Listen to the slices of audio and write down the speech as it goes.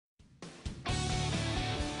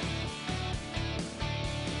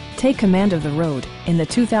Take command of the road in the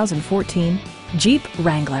 2014 Jeep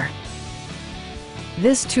Wrangler.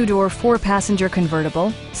 This two-door, four-passenger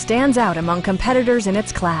convertible stands out among competitors in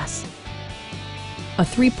its class. A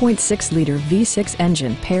 3.6-liter V6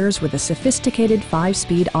 engine pairs with a sophisticated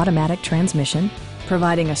 5-speed automatic transmission,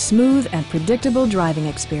 providing a smooth and predictable driving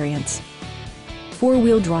experience.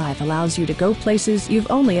 Four-wheel drive allows you to go places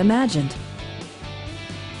you've only imagined.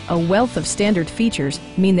 A wealth of standard features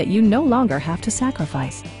mean that you no longer have to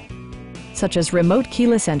sacrifice, such as remote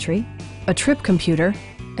keyless entry, a trip computer,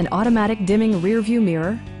 an automatic dimming rear-view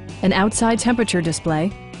mirror, an outside temperature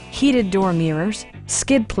display, heated door mirrors,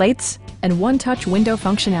 skid plates, and one-touch window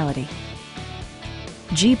functionality.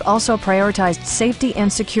 Jeep also prioritized safety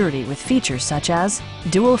and security with features such as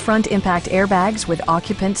dual front impact airbags with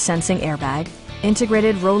occupant sensing airbag,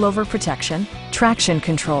 integrated rollover protection, traction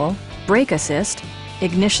control, brake assist,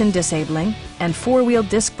 ignition disabling, and four-wheel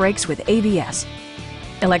disc brakes with ABS.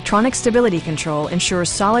 Electronic stability control ensures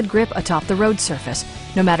solid grip atop the road surface,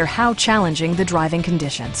 no matter how challenging the driving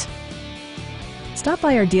conditions. Stop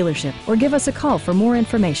by our dealership or give us a call for more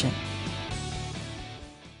information.